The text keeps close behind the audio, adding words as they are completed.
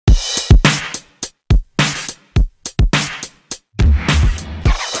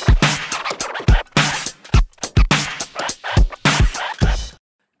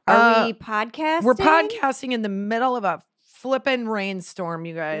podcasting? We're podcasting in the middle of a flippin' rainstorm,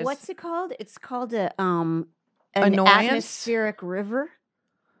 you guys. What's it called? It's called an Annoyance? atmospheric river.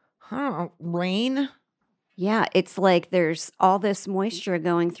 Rain? Yeah, it's like there's all this moisture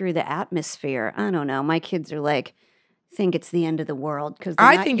going through the atmosphere. I don't know. My kids are like, think it's the end of the world because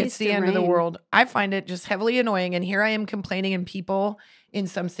I think it's the end of the world. I find it just heavily annoying. And here I am complaining, and people in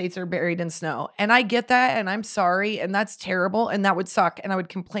some states are buried in snow. And I get that, and I'm sorry, and that's terrible, and that would suck. And I would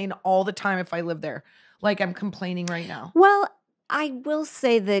complain all the time if I lived there, like I'm complaining right now. Well, I will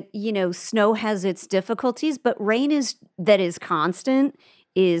say that, snow has its difficulties, but rain that is constant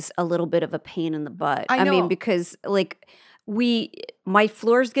is a little bit of a pain in the butt. I know. mean, because my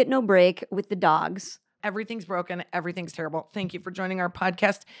floors get no break with the dogs. Everything's broken. Everything's terrible. Thank you for joining our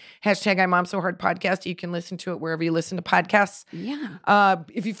podcast. Hashtag IMOMSOHARD podcast. You can listen to it wherever you listen to podcasts. Yeah.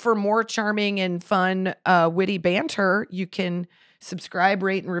 For more charming and fun, witty banter, you can subscribe,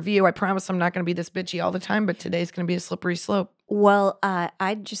 rate, and review. I promise I'm not going to be this bitchy all the time, but today's going to be a slippery slope. Well,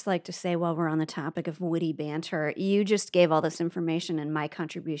 I'd just like to say, while we're on the topic of witty banter, you just gave all this information, and my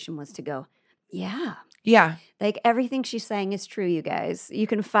contribution was to go, yeah. Yeah. Like, everything she's saying is true, you guys. You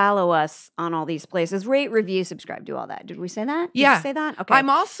can follow us on all these places. Rate, review, subscribe, do all that. Did we say that? Yeah. Did you say that? Okay. I'm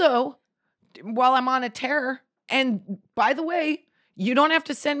also, while I'm on a tear, and by the way, you don't have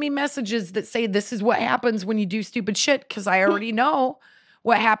to send me messages that say this is what happens when you do stupid shit, because I already know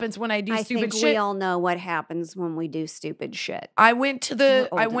what happens when I do stupid shit. I think we all know what happens when we do stupid shit. I went to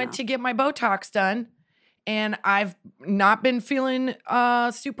get my Botox done, and I've not been feeling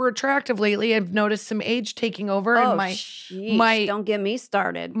super attractive lately. I've noticed some age taking over, and don't get me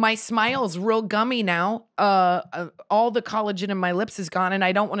started. My smile's real gummy now. All the collagen in my lips is gone, and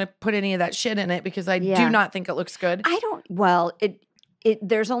I don't want to put any of that shit in it because I do not think it looks good.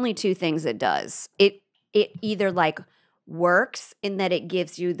 There's only two things it does. It either works in that it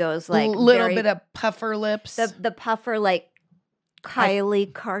gives you those little bit of puffer lips. The puffer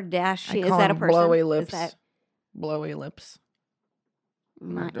Kylie Kardashian. Is that a person? Blowy lips. Blowy lips.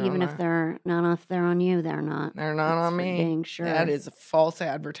 Even if they're on you, they're not. They're not on me. Dang sure. That is false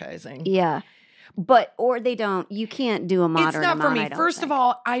advertising. Yeah. Or they don't. You can't do a modern amount. It's not for me. First of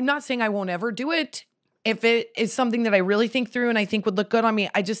all, I'm not saying I won't ever do it. If it is something that I really think through and I think would look good on me,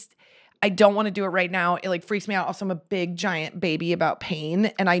 I don't want to do it right now. It freaks me out. Also, I'm a big giant baby about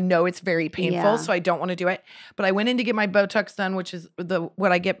pain, and I know it's very painful, so I don't want to do it. But I went in to get my Botox done, which is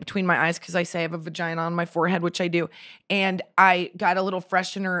what I get between my eyes because I say I have a vagina on my forehead, which I do. And I got a little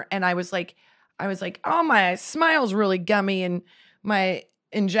freshener, and I was like, oh, my smile's really gummy, and my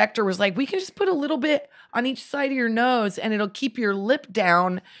injector was like, we can just put a little bit on each side of your nose, and it'll keep your lip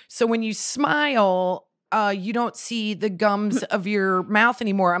down, so when you smile, you don't see the gums of your mouth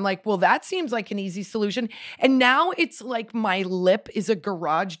anymore. I'm like, well, that seems like an easy solution. And now it's like my lip is a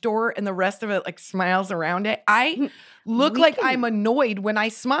garage door and the rest of it smiles around it. I look I'm annoyed when I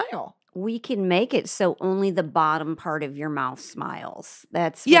smile. We can make it so only the bottom part of your mouth smiles.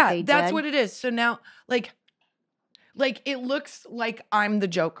 That's what it is. So now it looks like I'm the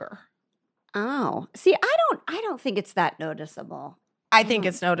Joker. Oh. See, I don't think it's that noticeable. I think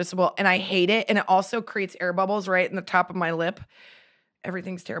it's noticeable, and I hate it, and it also creates air bubbles right in the top of my lip.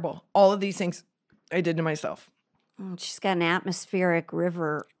 Everything's terrible. All of these things I did to myself. She's got an atmospheric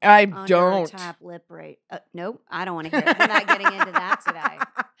river. I on don't. Her top lip, right? Nope, I don't want to hear it. We're not getting into that today.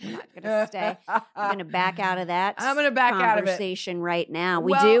 I'm not going to stay. I'm going to back out of that. I'm going to back out of it. Conversation right now.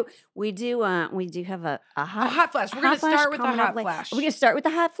 We do have a hot flash. We're going to start with the hot flash. Are we going to start with the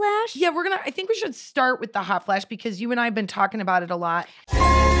hot flash? Yeah, I think we should start with the hot flash because you and I have been talking about it a lot. Hot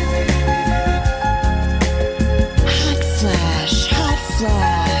flash, hot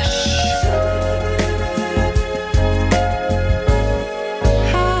flash.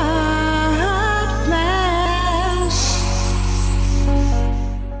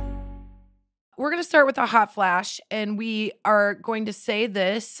 We're going to start with a hot flash, and we are going to say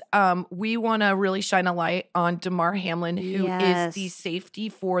this. We want to really shine a light on Damar Hamlin, who is the safety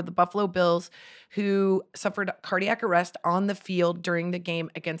for the Buffalo Bills, who suffered cardiac arrest on the field during the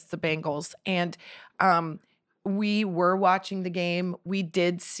game against the Bengals. And we were watching the game. We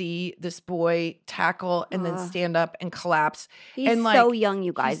did see this boy tackle and then stand up and collapse. He's so young,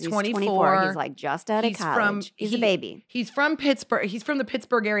 you guys. He's 24. He's just out of college. He's a baby. He's from Pittsburgh. He's from the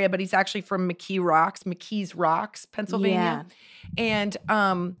Pittsburgh area, but he's actually from McKees Rocks, Pennsylvania. Yeah. And,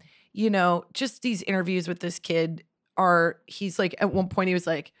 just these interviews with this kid he's at one point he was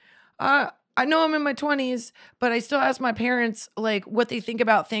like, I know I'm in my 20s, but I still ask my parents like what they think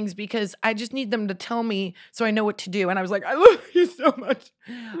about things because I just need them to tell me so I know what to do. And I was like, I love you so much.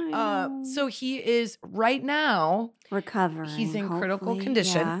 So he is right now recovering. He's in critical hopefully.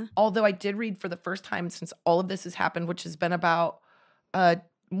 condition. Yeah. Although I did read for the first time since all of this has happened, which has been about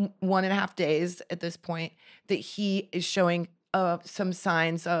 1.5 days at this point, that he is showing some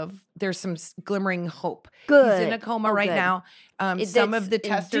signs of there's some glimmering hope. Good. He's in a coma Oh, right good. now. Some of the It's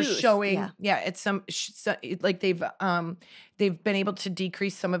tests are induced, showing, yeah. it's like they've been able to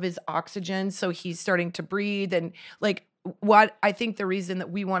decrease some of his oxygen, so he's starting to breathe. And like what I think the reason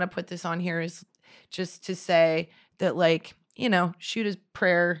that we want to put this on here is just to say that, like, you know, shoot his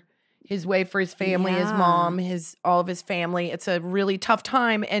prayer his way for his family, his mom, all of his family. It's a really tough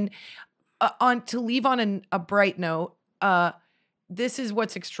time, and to leave on a bright note. This is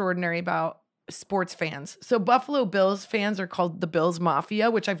what's extraordinary about sports fans. So Buffalo Bills fans are called the Bills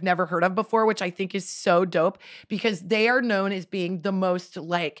Mafia, which I've never heard of before, which I think is so dope because they are known as being the most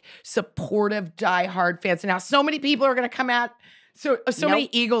like supportive, diehard fans. And now so many people are going to come at, so many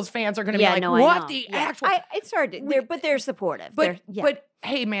Eagles fans are going to be like, what the actual? It's hard to, but they're supportive. But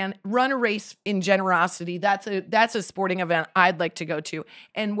hey, man, run a race in generosity. That's a sporting event I'd like to go to.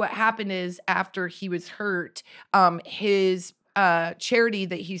 And what happened is after he was hurt, his charity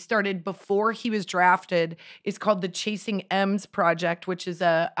that he started before he was drafted is called the Chasing M's Project, which is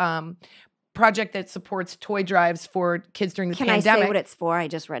a project that supports toy drives for kids during the pandemic. Can I say what it's for? I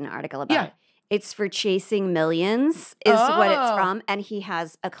just read an article about it. It's for Chasing Millions is what it's from. And he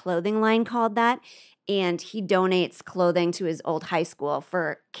has a clothing line called that. And he donates clothing to his old high school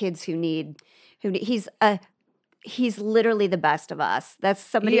for kids who need he's literally the best of us. That's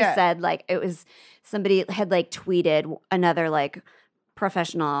somebody said, like, it was somebody had like tweeted, another like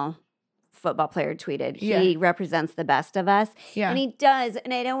professional football player tweeted, he represents the best of us. Yeah. And he does.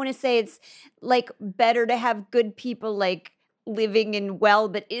 And I don't want to say it's like better to have good people like living in well,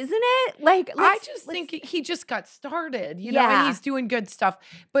 but isn't it? Like, I just think he just got started, you know, and he's doing good stuff.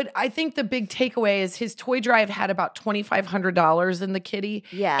 But I think the big takeaway is his toy drive had about $2,500 in the kitty.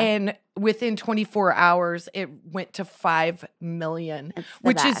 Yeah. And within 24 hours, it went to $5 million,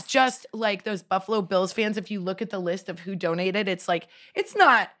 which is just like those Buffalo Bills fans. If you look at the list of who donated, it's like, it's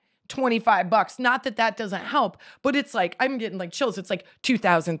not $25. Not that doesn't help, but it's like, I'm getting like chills. It's like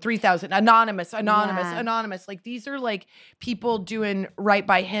 2,000, 3,000, anonymous. Like these are like people doing right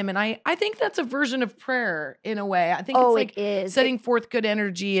by him. And I think that's a version of prayer in a way. I think it's like it is. Setting forth good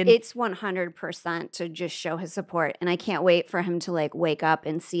energy. And it's 100% to just show his support. And I can't wait for him to like wake up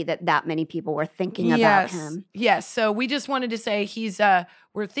and see that many people were thinking about him. Yes. So we just wanted to say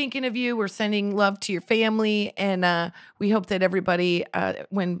we're thinking of you. We're sending love to your family. And we hope that everybody,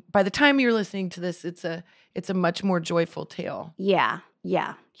 by the time you're listening to this, it's a much more joyful tale. Yeah.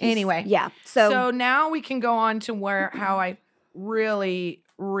 Yeah. Anyway. Yeah. So now we can go on to how I really,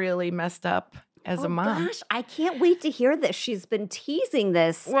 really messed up as a mom. Gosh, I can't wait to hear this. She's been teasing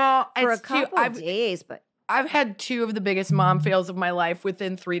this for a couple of days, but I've had two of the biggest mom fails of my life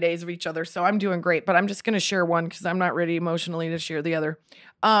within 3 days of each other, so I'm doing great. But I'm just going to share one because I'm not ready emotionally to share the other.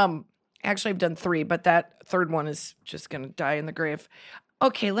 Actually, I've done three, but that third one is just going to die in the grave.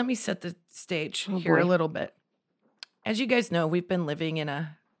 Okay, let me set the stage here a little bit. As you guys know, we've been living in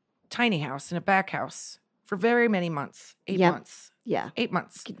a tiny house, in a back house, for very many months. 8 months. Yeah. 8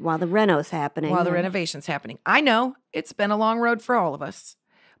 months. While the reno's happening. While the renovation's happening. I know it's been a long road for all of us,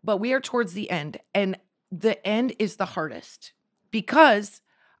 but we are towards the end. And the end is the hardest because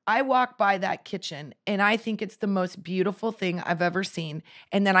I walk by that kitchen and I think it's the most beautiful thing I've ever seen.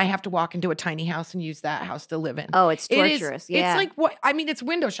 And then I have to walk into a tiny house and use that house to live in. Oh, it's torturous. It's like it's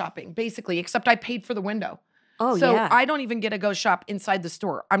window shopping basically, except I paid for the window. Oh, so I don't even get to go shop inside the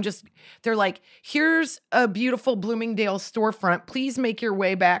store. They're like, here's a beautiful Bloomingdale's storefront. Please make your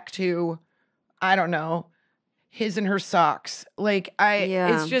way back to, I don't know, his and her socks. Like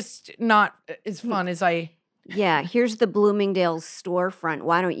it's just not as fun as I. Yeah, here's the Bloomingdale's storefront.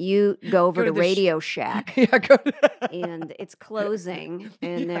 Why don't you go over to Radio Shack? And it's closing,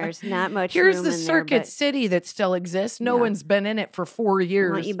 and there's not much Here's room the in Circuit there, City that still exists. No one's been in it for 4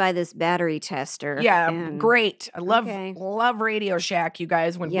 years. Why don't you buy this battery tester? Yeah, great. I love Radio Shack, you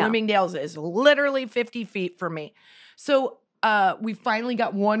guys, when Bloomingdale's is literally 50 feet from me. So we finally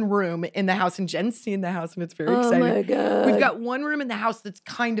got one room in the house, and Jen's seen the house, and it's very exciting. Oh my God. We've got one room in the house that's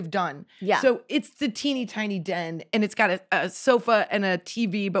kind of done. Yeah. So it's the teeny tiny den, and it's got a sofa and a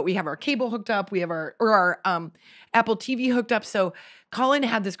TV, but we have our cable hooked up. We have our Apple TV hooked up. So Colin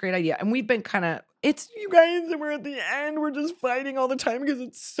had this great idea. And we've been it's you guys, and we're at the end. We're just fighting all the time because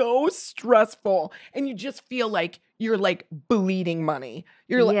it's so stressful. And you just feel like you're like bleeding money.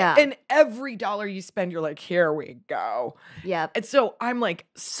 You're like, and every dollar you spend, you're like, here we go. Yeah. And so I'm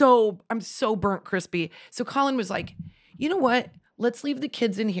so burnt crispy. So Colin was like, you know what? Let's leave the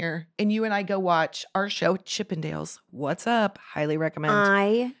kids in here and you and I go watch our show, Chippendales. What's up? Highly recommend.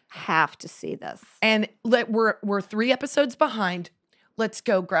 I have to see this. And we're 3 episodes behind. Let's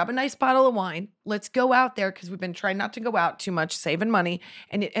go grab a nice bottle of wine. Let's go out there because we've been trying not to go out too much, saving money,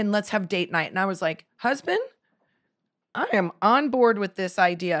 and let's have date night. And I was like, husband, I am on board with this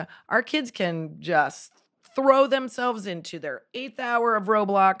idea. Our kids can just throw themselves into their 8th hour of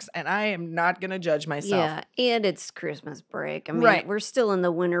Roblox, and I am not going to judge myself. Yeah, and it's Christmas break. I mean, we're still in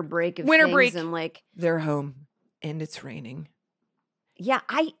the winter break of winter things, break, and like they're home, and it's raining. Yeah,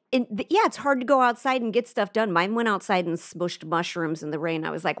 it's hard to go outside and get stuff done. Mine went outside and smushed mushrooms in the rain. I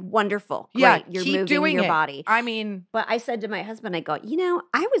was like, wonderful. Great, you're keep moving doing your it. body. I mean, but I said to my husband, I go,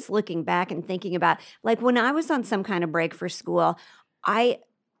 I was looking back and thinking about, like, when I was on some kind of break for school, I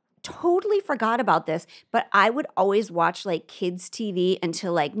totally forgot about this, but I would always watch like kids TV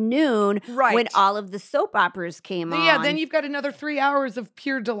until like noon when all of the soap operas came on. Yeah, then you've got another 3 hours of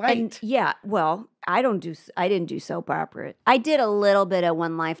pure delight. And well, I didn't do soap opera. I did a little bit of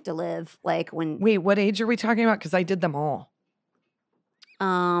One Life to Live, like when. Wait, what age are we talking about? Because I did them all.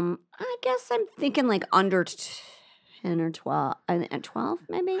 I guess I'm thinking like under 10 or 12, and 12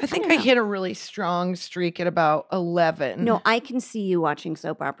 maybe. I think I hit a really strong streak at about 11. No, I can see you watching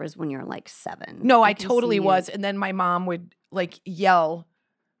soap operas when you're like 7. No, I totally was. And then my mom would like yell,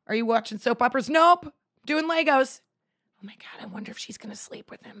 "Are you watching soap operas?" "Nope, doing Legos." "Oh my God, I wonder if she's going to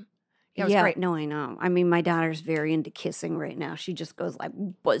sleep with him." Yeah, it was great. No, I know. I mean, my daughter's very into kissing right now. She just goes like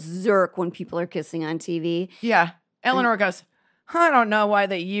berserk when people are kissing on TV. Yeah. Eleanor goes, "I don't know why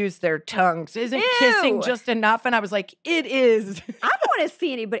they use their tongues. Isn't kissing just enough?" And I was like, it is. I don't want to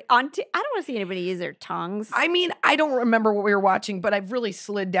see anybody I don't want to see anybody use their tongues. I mean, I don't remember what we were watching, but I've really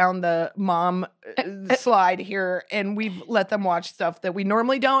slid down the mom slide here, and we've let them watch stuff that we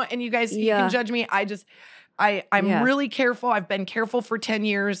normally don't. And you guys, you can judge me. I'm really careful. I've been careful for 10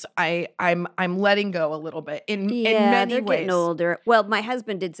 years. I'm letting go a little bit in many they're ways. Getting older. Well, my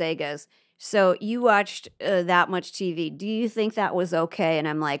husband did say, goes, "So you watched that much TV. Do you think that was okay?" And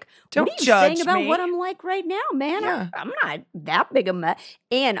I'm like, "Don't what are you judge saying about me. what I'm like right now, man? Yeah. I'm not that big a mess."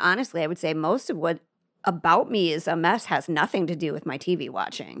 And honestly, I would say most of what about me is a mess has nothing to do with my TV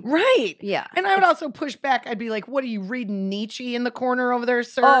watching. Right. Yeah. And I would also push back. I'd be like, "What are you reading Nietzsche in the corner over there,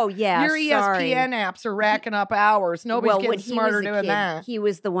 sir?" Oh, yeah. Your ESPN apps are racking up hours. Nobody's getting smarter doing that. He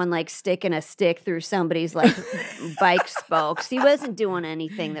was the one like sticking a stick through somebody's like bike spokes. He wasn't doing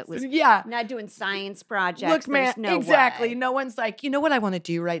anything that was not doing science projects. Look, man, no exactly. way. No one's like, you know what I want to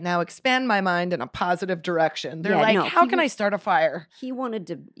do right now? Expand my mind in a positive direction. They're Yeah, like, how can I start a fire? He wanted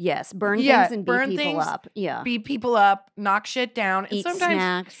to, burn things and beat people up. Yeah. Beat people up, knock shit down. And Eat sometimes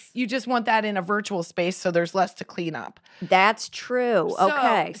snacks. you just want that in a virtual space so there's less to clean up. That's true.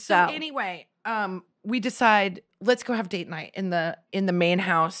 Okay. So anyway, we decide let's go have date night in the main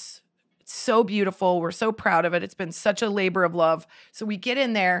house. It's so beautiful. We're so proud of it. It's been such a labor of love. So we get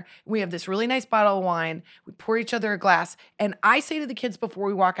in there. We have this really nice bottle of wine. We pour each other a glass. And I say to the kids before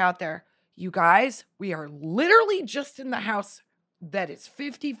we walk out there, "You guys, we are literally just in the house that is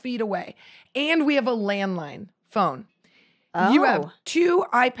 50 feet away. And we have a landline phone. You have 2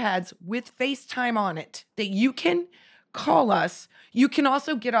 iPads with FaceTime on it that you can call us. You can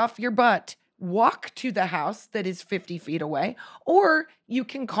also get off your butt, walk to the house that is 50 feet away, or you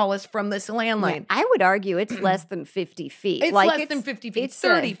can call us from this landline." Yeah, I would argue it's less than 50 feet. It's less than 50 feet. It's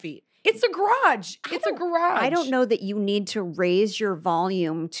 30 feet. It's a garage. It's a garage. I don't know that you need to raise your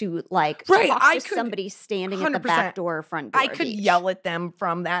volume to like talk to somebody standing at the back door or front door. I could yell at them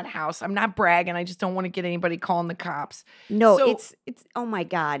from that house. I'm not bragging. I just don't want to get anybody calling the cops. No, it's oh my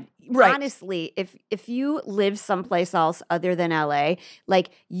God. Right. Honestly, if you live someplace else other than LA, like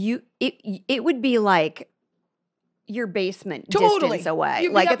it would be like your basement distance away.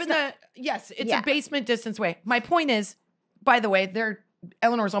 You'd like be up it's a basement distance away. My point is, by the way,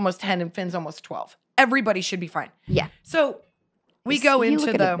 Eleanor's almost 10 and Finn's almost 12. Everybody should be fine. Yeah. So we go into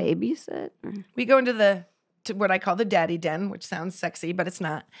the babysit. We go into to what I call the daddy den, which sounds sexy, but it's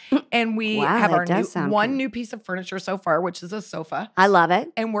not. And we have our new piece of furniture so far, which is a sofa. I love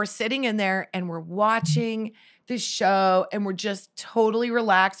it. And we're sitting in there and we're watching this show and we're just totally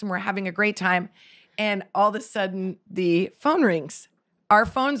relaxed and we're having a great time. And all of a sudden the phone rings. Our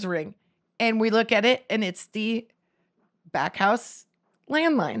phones ring. And we look at it and it's the back house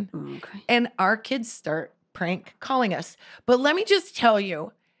landline. Okay. And our kids start prank calling us. But let me just tell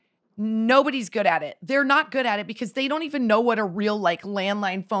you, nobody's good at it. They're not good at it because they don't even know what a real like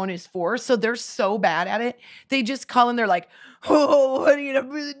landline phone is for. So they're so bad at it. They just call and they're like, oh, what are you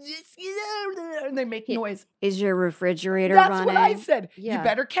gonna do? And they make noise. Is your refrigerator That's running? what I said. Yeah. You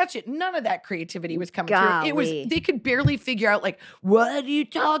better catch it. None of that creativity was coming Golly. through. They could barely figure out like, what are you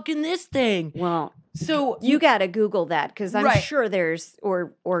talking this thing? Well, so you got to Google that because I'm sure there's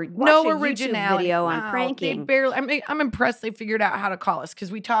or watch no a originality YouTube video on Wow, pranking. They barely. I'm impressed they figured out how to call us because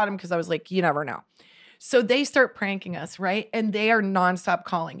we taught them because I was like, you never know. So they start pranking us, right? And they are nonstop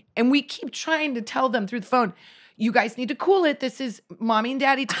calling, and we keep trying to tell them through the phone, you guys need to cool it. This is mommy and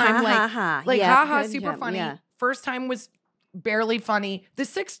daddy time. Yeah, super funny. Yeah. First time was barely funny. The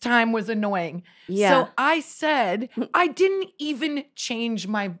 6th time was annoying. Yeah. So I said, I didn't even change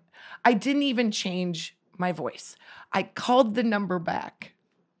my voice. I called the number back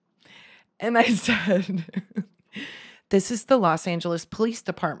and I said, this is the Los Angeles Police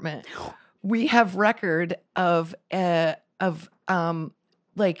Department. We have record of like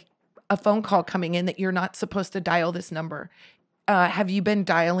a phone call coming in that you're not supposed to dial this number. Have you been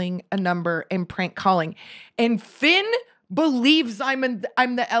dialing a number and prank calling? And Finn believes I'm the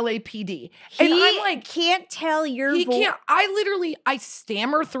LAPD. And I'm like, can't tell your he voice. can't. I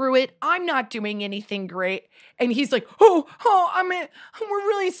stammer through it. I'm not doing anything great. And he's like, we're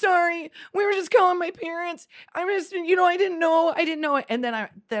really sorry. We were just calling my parents. I didn't know. And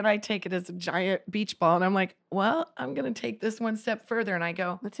then I take it as a giant beach ball. And I'm like, well, I'm going to take this one step further. And I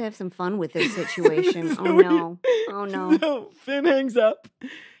go, let's have some fun with this situation. Oh no. No, Finn hangs up.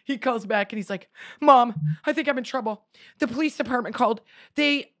 He calls back and he's like, Mom, I think I'm in trouble. The police department called.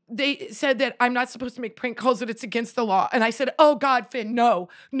 They said that I'm not supposed to make prank calls, that it's against the law. And I said, oh God, Finn, no,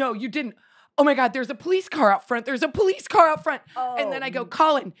 you didn't. Oh my God, there's a police car out front. Oh. And then I go,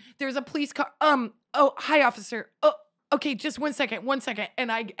 Colin, there's a police car. Oh, hi, officer. Oh, okay, just one second.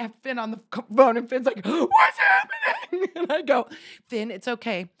 And I have Finn on the phone and Finn's like, what's happening? And I go, Finn, it's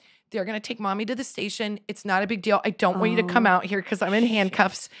okay. They're going to take mommy to the station. It's not a big deal. I don't want you to come out here because I'm in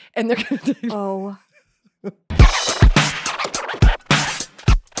handcuffs. And they're going to take... Oh.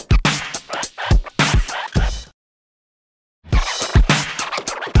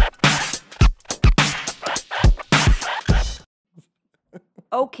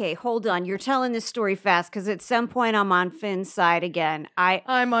 Okay, hold on. You're telling this story fast because at some point I'm on Finn's side again.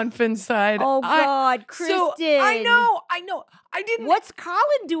 I'm on Finn's side. Oh God, Kristin! I know. I didn't. What's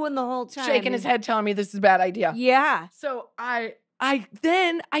Colin doing the whole time? Shaking his head, telling me this is a bad idea. Yeah. So I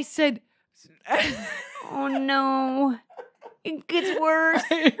said, oh no, it gets worse.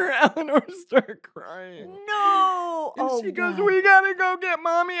 I hear Eleanor start crying. No. And she goes, we gotta go get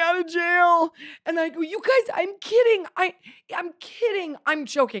mommy out of jail. And I go, you guys, I'm kidding. I'm kidding. I'm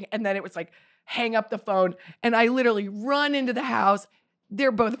joking. And then it was like, hang up the phone. And I literally run into the house.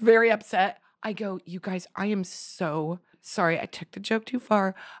 They're both very upset. I go, you guys, I am so sorry. I took the joke too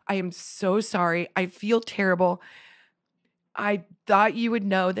far. I am so sorry. I feel terrible. I thought you would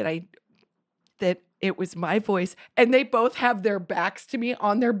know that it was my voice. And they both have their backs to me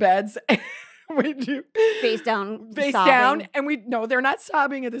on their beds. We do. Face down. And they're not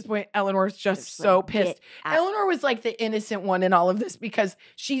sobbing at this point. Eleanor's just so pissed. Eleanor was like the innocent one in all of this because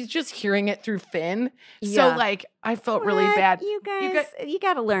she's just hearing it through Finn. Yeah. So like, I felt really bad. You guys, you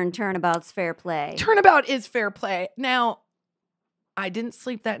got to learn turnabout's fair play. Turnabout is fair play. Now, I didn't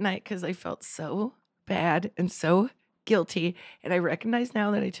sleep that night because I felt so bad and so guilty. And I recognize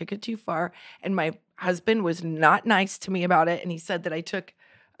now that I took it too far. And my husband was not nice to me about it. And he said that I took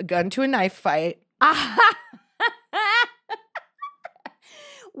a gun to a knife fight.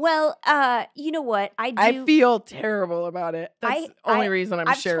 Well, you know what? I feel terrible about it. That's the only reason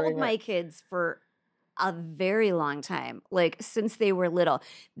I'm sharing it. I've told my kids for a very long time, like since they were little,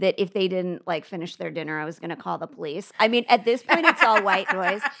 that if they didn't like finish their dinner, I was going to call the police. I mean, at this point, it's all white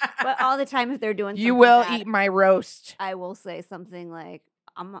noise. But all the time, if they're doing something you will bad, eat my roast. I will say something like,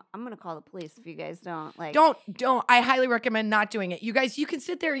 I'm going to call the police if you guys don't like. Don't. I highly recommend not doing it. You guys, you can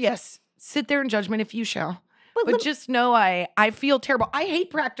sit there. Yes. Sit there in judgment if you shall. But just know I feel terrible. I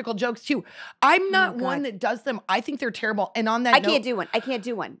hate practical jokes too. I'm not one that does them. I think they're terrible. And on that note, I can't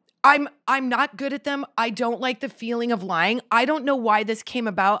do one. I'm not good at them. I don't like the feeling of lying. I don't know why this came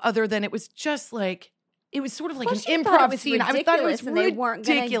about other than it was just like, it was sort of like an improv scene. I thought it was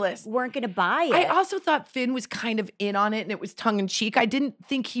ridiculous. Weren't going to buy it. I also thought Finn was kind of in on it and it was tongue in cheek. I didn't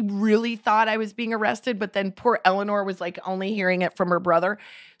think he really thought I was being arrested, but then poor Eleanor was like only hearing it from her brother.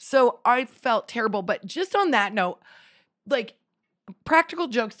 So I felt terrible. But just on that note, like practical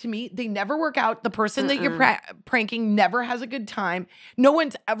jokes to me, they never work out. The person that you're pranking never has a good time. No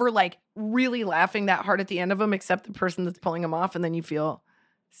one's ever like really laughing that hard at the end of them, except the person that's pulling them off, and then you feel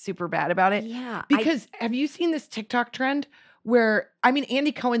super bad about it. Yeah. Because have you seen this TikTok trend where, I mean,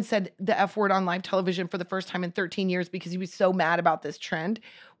 Andy Cohen said the F word on live television for the first time in 13 years because he was so mad about this trend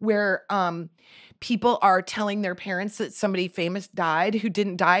where people are telling their parents that somebody famous died who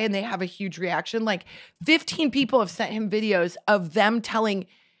didn't die, and they have a huge reaction. Like 15 people have sent him videos of them telling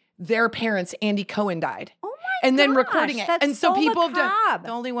their parents Andy Cohen died. Oh my and then gosh, recording it. that's And so people have done, macabre.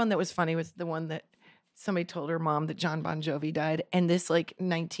 the only one that was funny was the one that somebody told her mom that John Bon Jovi died, and this like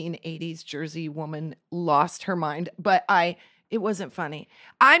 1980s Jersey woman lost her mind. But it wasn't funny.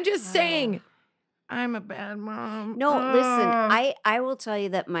 I'm just saying, I'm a bad mom. No, listen, I will tell you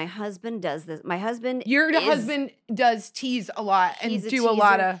that my husband does this. My husband Your husband does tease a lot and he's do a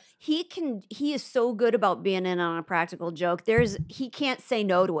lot teaser. of. He is so good about being in on a practical joke. He can't say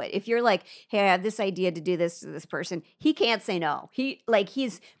no to it. If you're like, hey, I have this idea to do this to this person, he can't say no.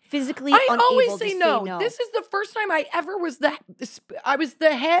 He's physically unable always to say say no. no. This is the first time I ever was I was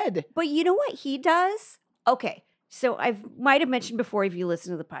the head. But you know what he does? Okay. So I might have mentioned before if you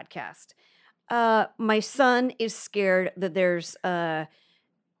listen to the podcast. My son is scared that there's a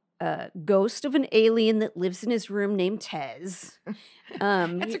ghost of an alien that lives in his room named Tez.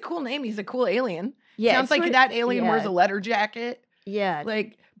 That's a cool name. He's a cool alien. Yeah, Sounds like that alien wears yeah. a letter jacket. Yeah.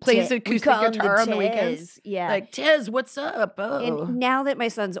 Like plays we acoustic call him guitar on the Tez. weekends. Yeah. Like, Tez, what's up? Oh. And now that my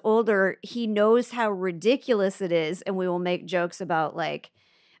son's older, he knows how ridiculous it is, and we will make jokes about like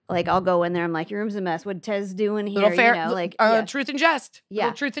I'll go in there. I'm like, your room's a mess. What Tez doing here? Little fair, you know, like truth and jest. Yeah.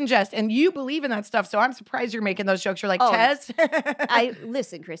 Little truth and jest. And you believe in that stuff, so I'm surprised you're making those jokes. You're like, Oh, Tez?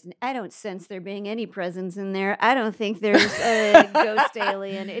 Listen, Kristin, I don't sense there being any presence in there. I don't think there's a ghost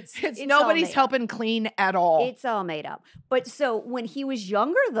alien. It's nobody's all helping clean at all. It's all made up. But so when he was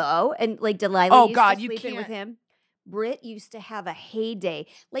younger, though, and like Delilah used to sleep in with him, Britt used to have a heyday.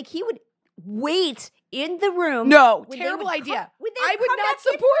 Like he would wait in the room. No, when terrible they would idea. when they I would come not back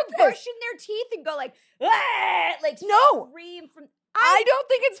in support from this. brushing their teeth and go like, "Ah!" like No. scream from. I don't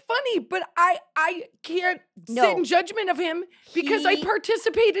think it's funny, but I can't No. sit in judgment of him because I He-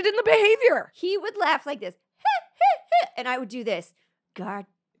 participated in the behavior. He would laugh like this, and I would do this. God.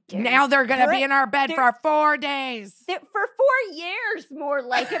 damn Now it. they're going to be Britt, in our bed for 4 days. For 4 years, more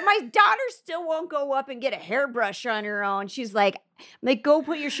like it. My daughter still won't go up and get a hairbrush on her own. She's like, go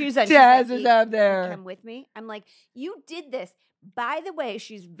put your shoes on. She's Tez like, is up "You there." come with me. I'm like, you did this. By the way,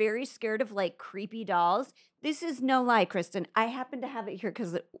 she's very scared of like creepy dolls. This is no lie, Kristin. I happen to have it here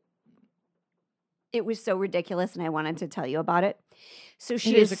because it was so ridiculous and I wanted to tell you about it. So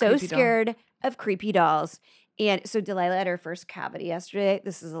she is is a so creepy doll. scared of creepy dolls. And so Delilah had her first cavity yesterday.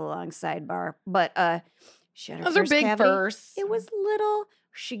 This is a long sidebar, but she had her Those are first big cavity. first. It was little.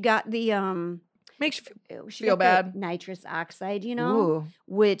 She got the Makes you she feel got the bad. nitrous oxide, Ooh.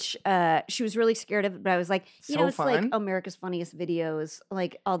 which she was really scared of. But I was like, So it's like fun. America's Funniest Videos,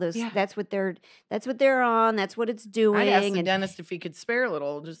 like all those. Yeah. That's what they're on. That's what it's doing. I'd ask the and dentist if he could spare a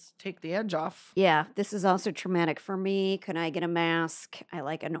little, just take the edge off. yeah, this is also traumatic for me. Can I get a mask? I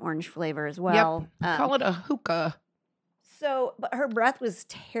like an orange flavor as well. Yep. Call it a hookah. So, but her breath was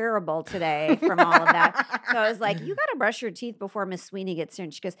terrible today from all of that. So I was like, you got to brush your teeth before Miss Sweeney gets here.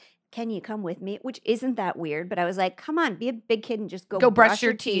 And she goes, can you come with me? Which isn't that weird. But I was like, come on, be a big kid and just go brush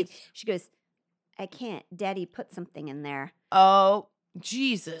your teeth. She goes, I can't. Daddy put something in there. Oh,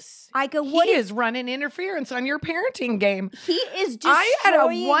 Jesus. I go, He what is running interference on your parenting game. He is just I had a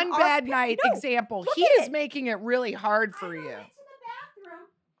one bad night No, example. look He at is it. making it really hard for I you. went to the bathroom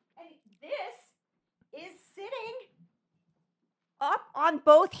and this is sitting up on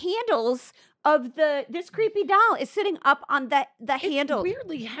both handles of this creepy doll is sitting up on the handle. It's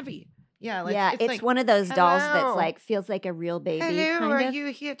weirdly heavy. Yeah, like, Yeah, it's like, one of those dolls that's hello. like feels like a real baby. Hello, kind are of. you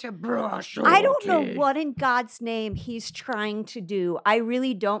here to brush? I don't know what in God's name he's trying to do. I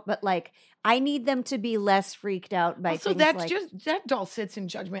really don't, but like I need them to be less freaked out by So things that's like just that doll sits in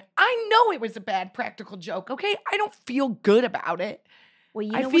judgment. I know it was a bad practical joke. Okay, I don't feel good about it. well,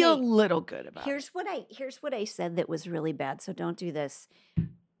 you know I what feel a little good about it. here's what I said that was really bad. So don't do this.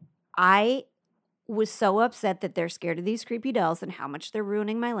 I was so upset that they're scared of these creepy dolls and how much they're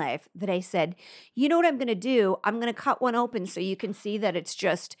ruining my life that I said, you know what I'm going to do? I'm going to cut one open so you can see that it's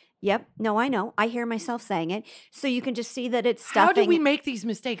just, yep, no, I know. I hear myself saying it. So you can just see that it's stuffing. How do we make these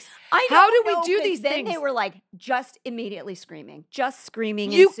mistakes? I How don't do we know, do 'cause these then things? they were like just immediately screaming. Just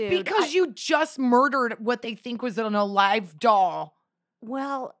screaming You ensued. because you just murdered what they think was an alive doll.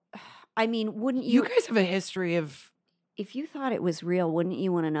 Well, I mean, wouldn't You you guys have a history of if you thought it was real, wouldn't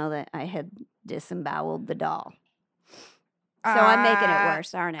you want to know that I had disemboweled the doll? So I'm making it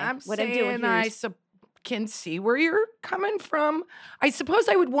worse, aren't I? I'm what saying I'm doing here I is can see where you're coming from. I suppose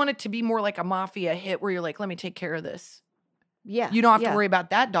I would want it to be more like a mafia hit where you're like, let me take care of this. Yeah. You don't have to worry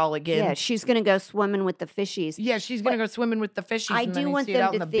about that doll again. Yeah, she's going to go swimming with the fishies. Yeah, she's going to go swimming with the fishies. I and do then want see it them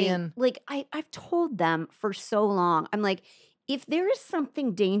out in to the think, bin. like, I've told them for so long, I'm like, if there is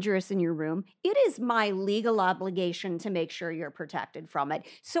something dangerous in your room, it is my legal obligation to make sure you're protected from it.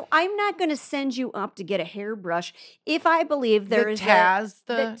 So I'm not going to send you up to get a hairbrush if I believe there is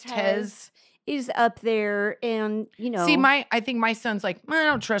the Tez is up there, and you know. See, I think my son's like, I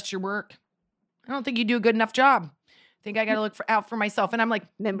don't trust your work. I don't think you do a good enough job. I think I got to look out for myself. And I'm like,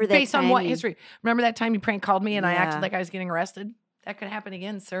 remember that based on what time history? Remember that time you prank called me and I Yeah. acted like I was getting arrested? That could happen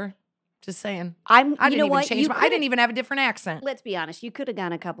again, sir. Just saying. I didn't even change I didn't even have a different accent. Let's be honest. You could have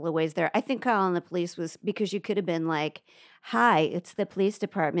gone a couple of ways there. I think calling the police was because you could have been like, hi, it's the police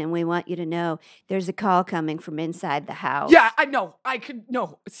department. We want you to know there's a call coming from inside the house. Yeah, I know. I could,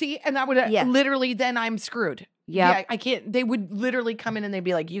 no. See, and that would Yeah. literally, then I'm screwed. Yep. Yeah, I can't. They would literally come in and they'd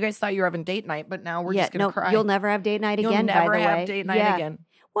be like, you guys thought you were having date night, but now we're just going to cry. You'll never have date night You'll again, never by the have way. date night Yeah. again.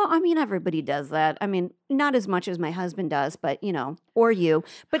 Well, I mean, everybody does that. I mean, not as much as my husband does, but, you know, or you.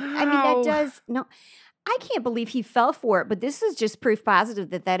 But, I mean, How? that does, no. I can't believe he fell for it, but this is just proof positive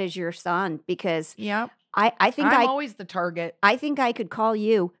that that is your son because Yeah. I think I'm always the target. I think I could call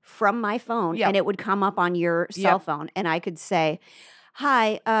you from my phone Yep. and it would come up on your cell Yep. phone and I could say,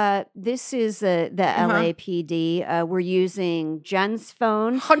 hi, this is the LAPD. We're using Jen's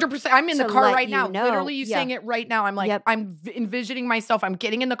phone. 100%. I'm in the To car let right you now. know. Literally, you Yeah. saying it right now. I'm like, Yep. I'm envisioning myself. I'm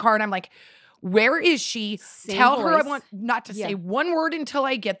getting in the car and I'm like, where is she? Same Tell her I voice. want not to Yeah. say one word until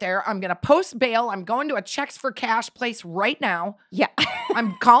I get there. I'm going to post bail. I'm going to a checks for cash place right now. Yeah.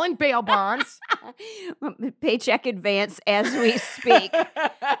 I'm calling bail bonds. Paycheck advance as we speak.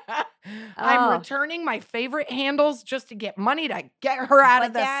 I'm Oh. returning my favorite handles just to get money to get her out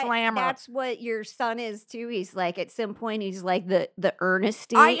of the slammer. That's what your son is too. He's like at some point he's like the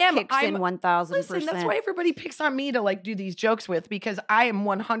earnesty I am. kicks in 1,000%. Listen, that's why everybody picks on me to like do these jokes with because I am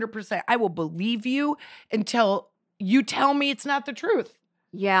 100%. I will believe you until you tell me it's not the truth.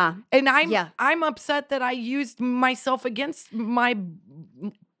 Yeah. And Yeah. I'm upset that I used myself against my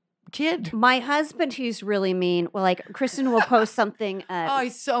kid. My husband, who's really mean, well, like Kristin will post something Oh,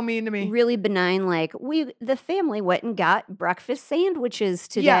 he's so mean to me. really benign, like the family went and got breakfast sandwiches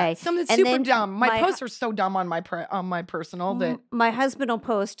today. Yeah, something And super then dumb. My my- posts are so dumb on my personal that My husband will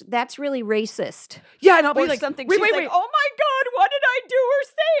post, that's really racist. yeah, and I'll Or be like something. Wait, She's wait, like, wait. oh my God, what did I do or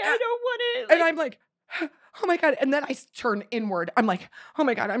say? I don't want to. And I'm like, oh my God. And then I turn inward. I'm like, oh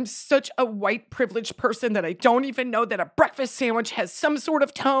my God, I'm such a white privileged person that I don't even know that a breakfast sandwich has some sort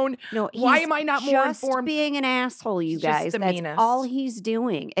of tone. No, Why he's am I not more just informed? being an asshole, you He's just guys. the That's meanest. all he's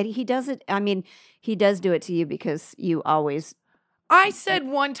doing. And he does it. I mean, he does do it to you because you always. I said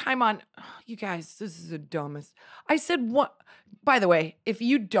one time on, you guys, this is the dumbest. I said what, by the way, if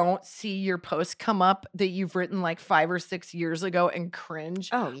you don't see your posts come up that you've written like 5 or 6 years ago and cringe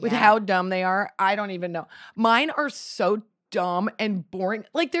with yeah. how dumb they are, I don't even know. Mine are so dumb and boring.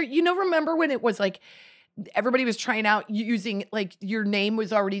 Like they're, remember when it was like, everybody was trying out using like your name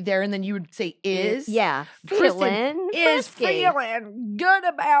was already there and then you would say is. Yeah. Kristen Feeling is frisky. feeling good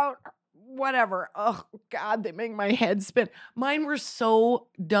about whatever. Oh God, they make my head spin. Mine were so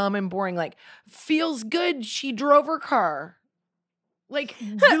dumb and boring. Like, feels good. She drove her car. Like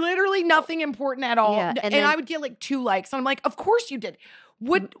literally nothing important at all. Yeah, and and then- I would get like 2 likes. And I'm like, of course you did.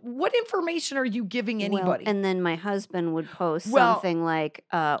 What information are you giving anybody? Well, and then my husband would post Well- something like,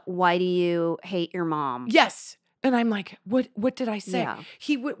 why do you hate your mom? Yes. And I'm like, what did I say? Yeah.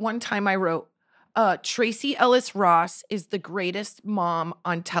 He would one time I wrote, Tracy Ellis Ross is the greatest mom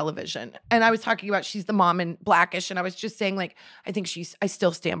on television. And I was talking about she's the mom in Blackish. And I was just saying, like, I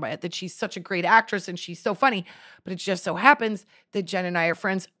still stand by it, that she's such a great actress and she's so funny. But it just so happens that Jen and I are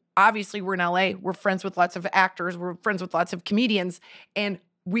friends. Obviously, we're in LA. We're friends with lots of actors. We're friends with lots of comedians. And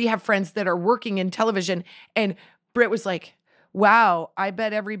we have friends that are working in television. And Britt was like, wow, I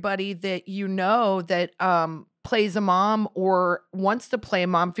bet everybody that you know that plays a mom or wants to play a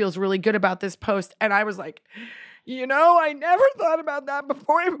mom feels really good about this post. And I was like, I never thought about that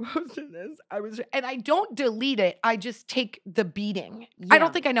before I posted this. And I don't delete it. I just take the beating. I Yeah.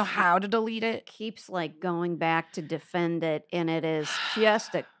 don't think I know how to delete it. Keeps like going back to defend it. And it is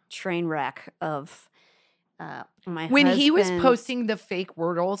just a train wreck of my When he was husband's- posting the fake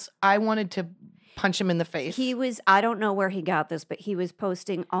Wordles, I wanted to punch him in the face. I don't know where he got this, but he was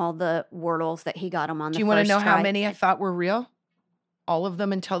posting all the Wordles that he got him on the Do you want to first know how try. many I thought were real? All of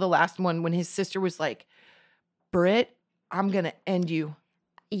them until the last one when his sister was like, Britt, I'm going to end you.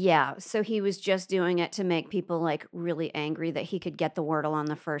 Yeah, so he was just doing it to make people like really angry that he could get the wordle on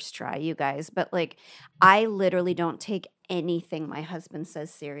the first try, you guys. But like, I literally don't take anything my husband says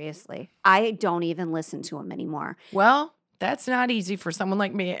seriously. I don't even listen to him anymore. Well, that's not easy for someone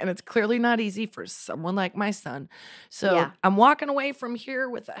like me, and it's clearly not easy for someone like my son. So Yeah. I'm walking away from here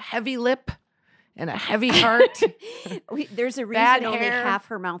with a heavy lip and a heavy heart. There's a Bad reason only hair. half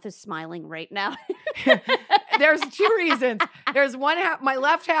her mouth is smiling right now. There's two reasons. There's one half, my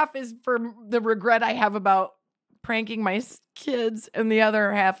left half is for the regret I have about pranking my kids, and the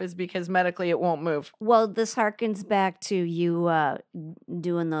other half is because medically it won't move. Well, this harkens back to you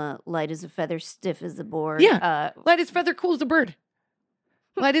doing the light as a feather, stiff as a board. Yeah. Light as a feather, cool as a bird.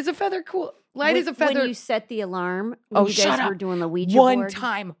 Light as a feather, cool. Light as a feather. When you set the alarm, when you shut guys were up. doing the Ouija board. One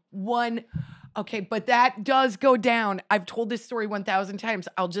time. Okay, but that does go down. I've told this story 1,000 times.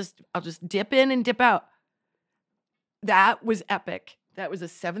 I'll just dip in and dip out. That was epic. That was a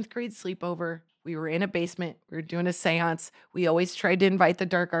 7th grade sleepover. We were in a basement. We were doing a seance. We always tried to invite the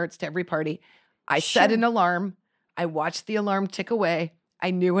dark arts to every party. I set an alarm. I watched the alarm tick away. I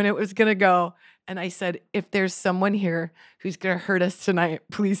knew when it was going to go. And I said, if there's someone here who's going to hurt us tonight,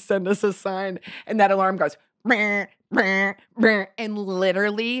 please send us a sign. And that alarm goes, brr, brr, brr, and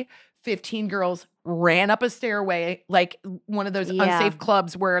literally 15 girls ran up a stairway, like one of those unsafe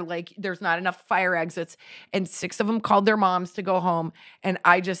clubs where like there's not enough fire exits, and 6 of them called their moms to go home. And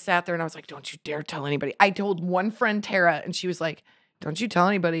I just sat there and I was like, don't you dare tell anybody. I told one friend, Tara, and she was like, don't you tell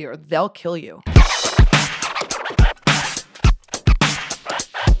anybody or they'll kill you.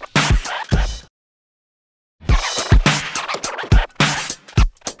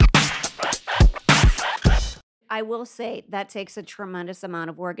 I will say that takes a tremendous amount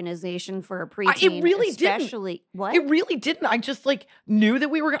of organization for a preteen. It really especially, didn't. What? It really didn't. I just like knew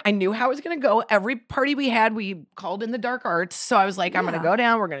that I knew how it was going to go. Every party we had, we called in the dark arts. So I was like, I'm going to go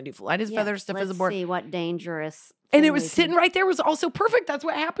down. We're going to do light as feather, stiff as a board. Let's see what dangerous. And it was sitting right there. It was also perfect. That's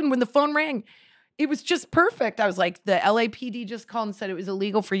what happened when the phone rang. It was just perfect. I was like, the LAPD just called and said it was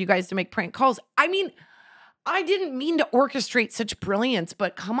illegal for you guys to make prank calls. I mean, I didn't mean to orchestrate such brilliance,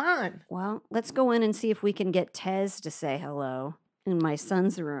 but come on. Well, let's go in and see if we can get Tez to say hello in my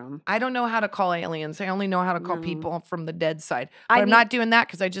son's room. I don't know how to call aliens. I only know how to call people from the dead side. But I I'm mean- not doing that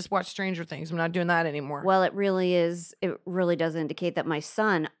because I just watched Stranger Things. I'm not doing that anymore. Well, it really does indicate that my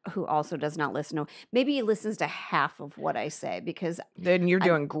son, who also does not listen to, maybe he listens to half of what I say because Then you're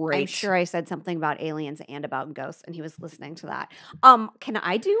doing great. I'm sure I said something about aliens and about ghosts and he was listening to that. Can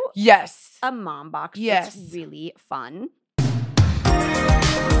I do Yes. a mom box Yes. that's really fun?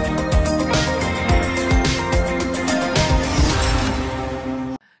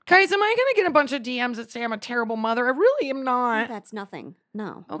 Guys, am I going to get a bunch of DMs that say I'm a terrible mother? I really am not. That's nothing.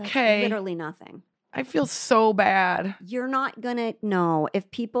 No. Okay. That's literally nothing. I feel so bad. You're not gonna know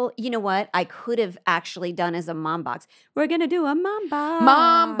if people, you know what? I could have actually done as a mom box. We're gonna do a mom box.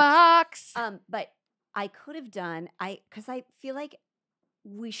 Mom box. But I could have done, because I feel like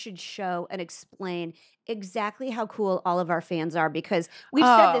we should show and explain exactly how cool all of our fans are because we've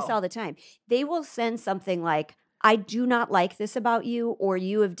said this all the time. They will send something like, I do not like this about you, or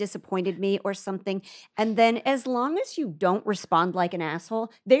you have disappointed me, or something. And then as long as you don't respond like an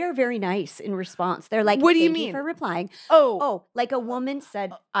asshole, they are very nice in response. They're like, What do you "Thank mean?" for replying. Oh. Oh, like a woman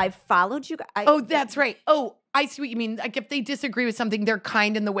said, I've followed you. Oh, that's right. Oh, I see what you mean. Like if they disagree with something, they're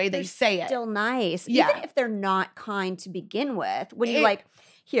kind in the way they say it. Still nice. Yeah. Even if they're not kind to begin with. When you're like,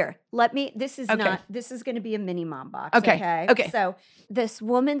 here, this is going to be a mini mom box. Okay. So this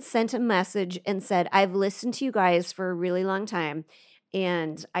woman sent a message and said, I've listened to you guys for a really long time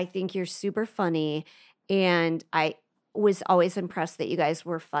and I think you're super funny. And I was always impressed that you guys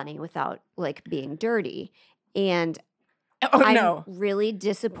were funny without like being dirty. And I'm really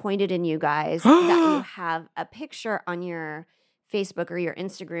disappointed in you guys that you have a picture on your Facebook or your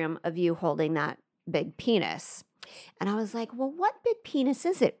Instagram of you holding that big penis. And I was like, well, what big penis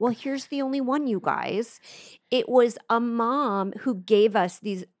is it? Well, here's the only one, you guys. It was a mom who gave us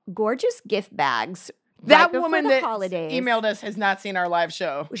these gorgeous gift bags. That right woman the that holidays. emailed us has not seen our live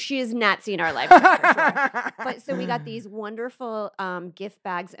show. She has not seen our live show. For sure. But so we got these wonderful gift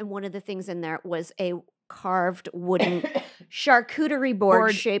bags. And one of the things in there was a carved wooden charcuterie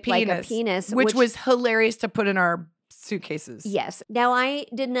board shaped like a penis. Which was hilarious to put in our suitcases. Yes. Now, I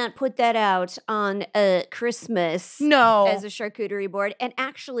did not put that out on Christmas as a charcuterie board. And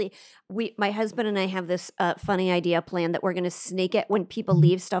actually, my husband and I have this funny idea planned that we're going to sneak it when people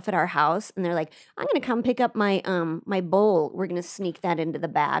leave stuff at our house. And they're like, I'm going to come pick up my my bowl. We're going to sneak that into the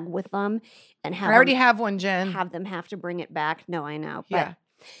bag with them. And I already have one, Jen. Have them have to bring it back. No, I know. But yeah.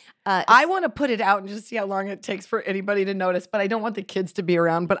 I want to put it out and just see how long it takes for anybody to notice, but I don't want the kids to be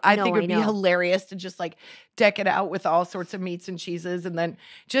around. But I think it would be hilarious to just like deck it out with all sorts of meats and cheeses. And then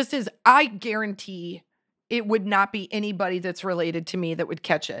just as I guarantee it would not be anybody that's related to me that would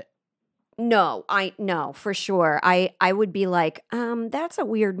catch it. No, for sure. I would be like, that's a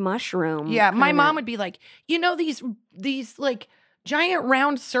weird mushroom. Yeah. My mom would be like, these like giant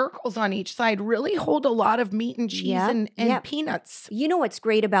round circles on each side really hold a lot of meat and cheese and peanuts. You know what's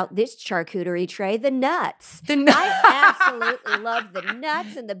great about this charcuterie tray? The nuts. I absolutely love the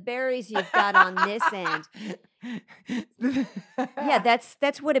nuts and the berries you've got on this end. Yeah,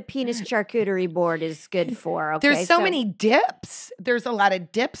 that's what a penis charcuterie board is good for. Okay, there's so many dips. There's a lot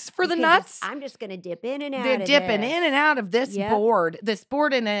of dips for the nuts. I'm just gonna dip in and out. They're dipping in and out of this board. This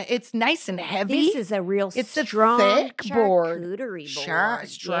board it's nice and heavy. This is a real it's strong a thick board. Charcuterie board.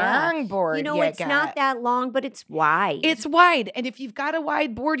 Strong board. You know, it's not that long, but it's wide. It's wide, and if you've got a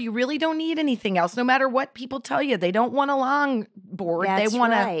wide board, you really don't need anything else. No matter what people tell you, they don't want a long board. They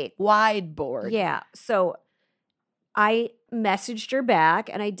want a wide board. Yeah. So I messaged her back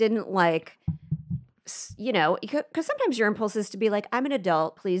and I didn't like, because sometimes your impulse is to be like, I'm an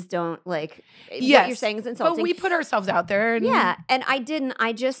adult. Please don't like, what you're saying is insulting. But we put ourselves out there. And and I didn't.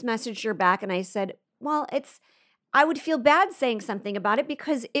 I just messaged her back and I said, well, I would feel bad saying something about it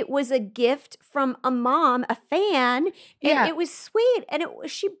because it was a gift from a mom, a fan, and it was sweet. And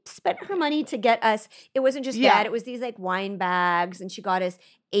she spent her money to get us. It wasn't just that. It was these like wine bags, and she got us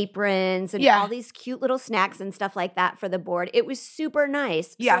aprons and all these cute little snacks and stuff like that for the board. It was super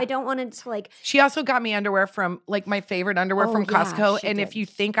nice. Yeah. So I don't want it to like. She also got me underwear from like my favorite underwear from Costco. And if you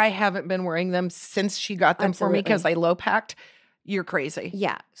think I haven't been wearing them since she got them for me because I low packed, you're crazy.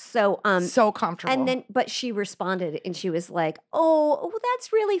 Yeah. So so comfortable. And then but she responded and she was like, "Oh,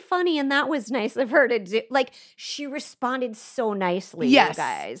 that's really funny and that was nice of her to do." Like she responded so nicely, you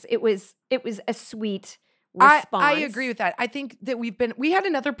guys. It was a sweet response. I agree with that. I think that we had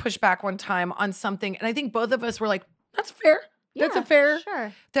another pushback one time on something and I think both of us were like, "That's fair." Yeah,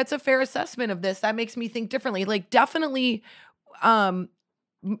 That's a fair assessment of this. That makes me think differently. Like definitely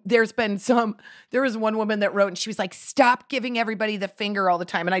there was one woman that wrote and she was like, stop giving everybody the finger all the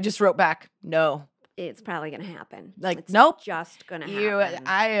time. And I just wrote back, no. It's probably going to happen. Like, it's nope. Just going to happen.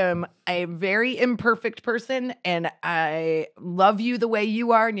 I am a very imperfect person and I love you the way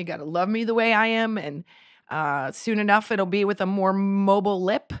you are and you got to love me the way I am. And soon enough, it'll be with a more mobile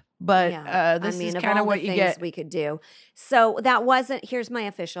lip. But this is kind of what you get. We could do. So that wasn't, here's my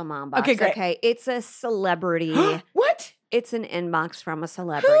official mom box. Okay, great. Okay, it's a celebrity. What? It's an inbox from a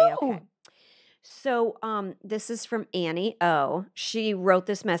celebrity. Okay. So this is from Annie O. She wrote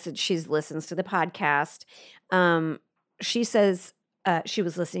this message. She listens to the podcast. She says, she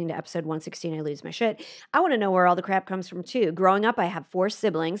was listening to episode 116, I Lose My Shit. I want to know where all the crap comes from too. Growing up, I have 4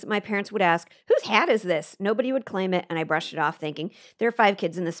 siblings. My parents would ask, whose hat is this? Nobody would claim it, and I brushed it off thinking, there are 5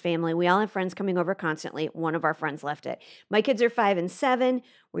 kids in this family. We all have friends coming over constantly. One of our friends left it. My kids are 5 and 7.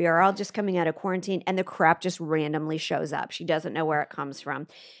 We are all just coming out of quarantine, and the crap just randomly shows up. She doesn't know where it comes from.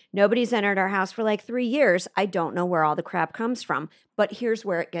 Nobody's entered our house for like 3 years. I don't know where all the crap comes from, but here's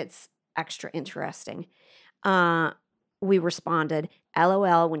where it gets extra interesting. We responded,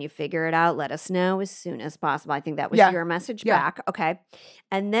 LOL, when you figure it out, let us know as soon as possible. I think that was your message back. Okay.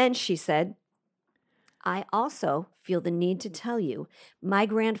 And then she said, I also feel the need to tell you, my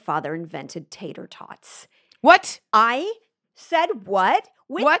grandfather invented tater tots. What? I said what?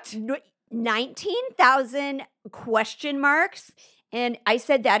 What? 19,000 question marks. And I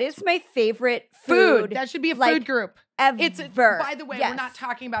said, that is my favorite food. That should be a food group. Ever. By the way, we're not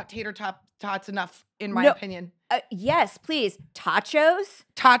talking about tater tots enough, in my opinion. Yes, please. Tachos.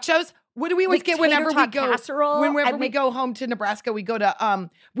 Tachos? What do we always get whenever we go? Casserole. Whenever we go home to Nebraska, we go to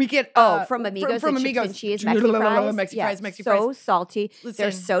we get from Amigos, from Amigos, and cheese, Mexi fries. So salty. Listen,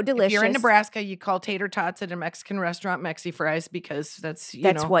 they're so delicious. If you're in Nebraska, you call tater tots at a Mexican restaurant Mexi fries because that's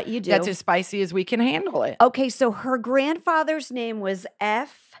what you do. That's as spicy as we can handle it. Okay, so her grandfather's name was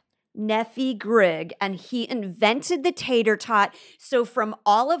F. Neffy Grigg, and he invented the tater tot. So from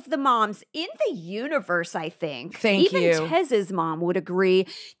all of the moms in the universe, I think, even Tez's mom would agree.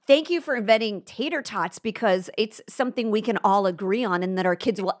 Thank you for inventing tater tots because it's something we can all agree on and that our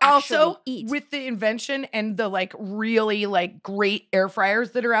kids will actually eat. With the invention and the like really like great air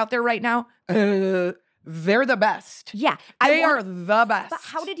fryers that are out there right now, they're the best. Yeah. They are the best. But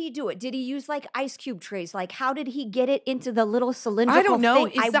how did he do it? Did he use like ice cube trays? Like how did he get it into the little cylindrical I don't know.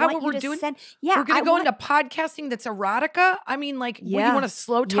 thing? Is that what we're doing? We're going to go into podcasting that's erotica? I mean, like, you want to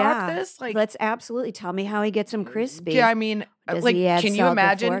slow talk this? Like, let's absolutely tell me how he gets them crispy. Yeah, I mean, Does like, he add can you salt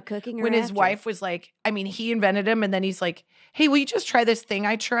imagine before cooking or when his after? wife was like, I mean, he invented him and then he's like, hey, will you just try this thing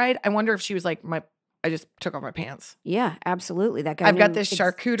I tried? I wonder if she was like, I just took off my pants. Yeah, absolutely. That guy. I've got knew this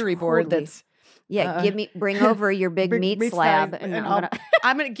charcuterie board totally. that's. Yeah, bring over your big meat slab, and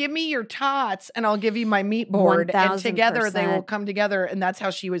I'm gonna give me your tots, and I'll give you my meat board, and together they will come together, and that's how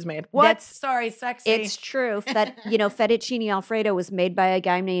she was made. What? Sorry, sexy. It's true that fettuccine Alfredo was made by a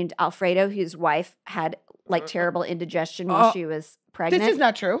guy named Alfredo, whose wife had like terrible indigestion while she was pregnant. This is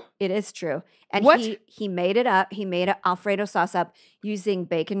not true. It is true, and what? he made it up. He made an Alfredo sauce up using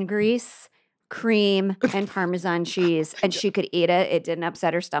bacon grease, cream, and Parmesan cheese, and she could eat it. It didn't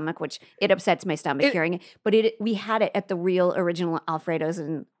upset her stomach, which it upsets my stomach hearing it. But we had it at the real original Alfredo's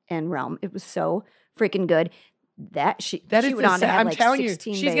in Realm. It was so freaking good. She went on to have I'm like telling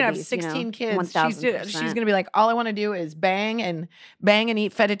 16 you, she's gonna have babies, 16 kids. 1000%. She's gonna be like, all I want to do is bang and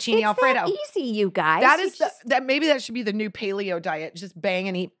eat fettuccine Alfredo. It's that easy, you guys. That is maybe that should be the new paleo diet. Just bang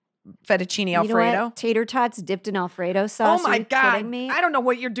and eat fettuccine Alfredo. Know what? Tater tots dipped in Alfredo sauce. Oh my God. Kidding me? I don't know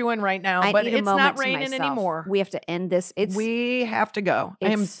what you're doing right now, but it's not raining anymore. We have to end this. We have to go. I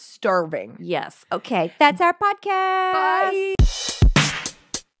am starving. Yes. Okay. That's our podcast. Bye.